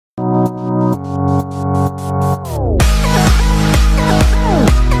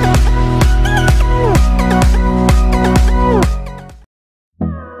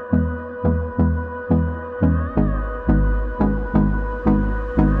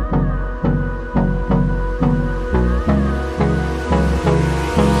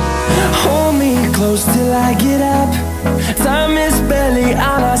close till I get up. Time is barely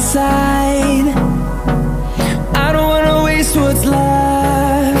on our side. I don't wanna waste what's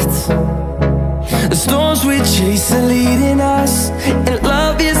left. The storms we chase are leading us, and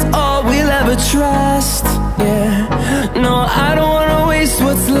love is all we'll ever trust. Yeah, no, I don't wanna waste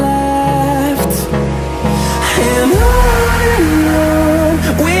what's left. And on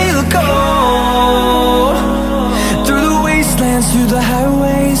we'll go, through the wastelands, through the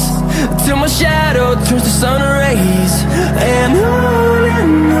highways, till my shadow turns to sun rays. And on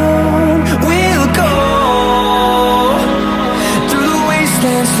we'll go, through the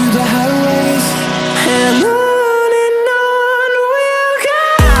wastelands, through the highways, and on we'll go.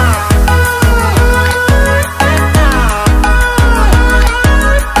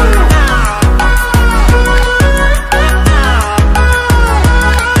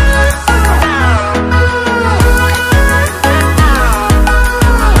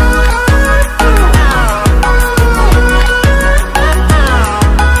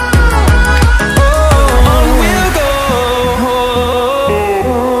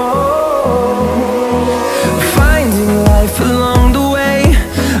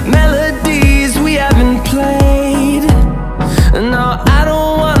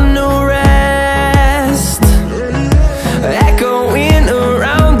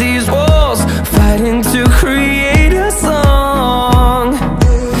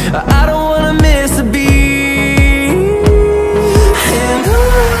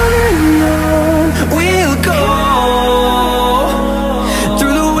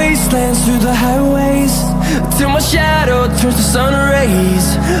 Through the highways, till my shadow turns to sun rays.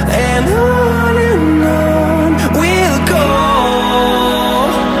 And on we'll go,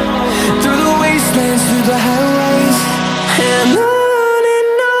 through the wastelands, through the highways, and on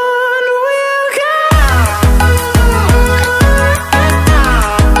we'll go.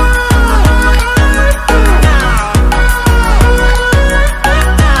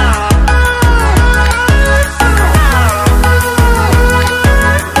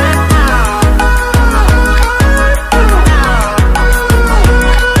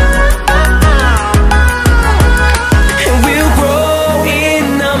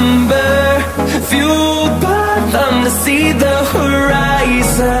 See the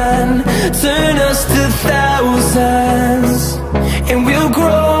horizon, turn us to thousands.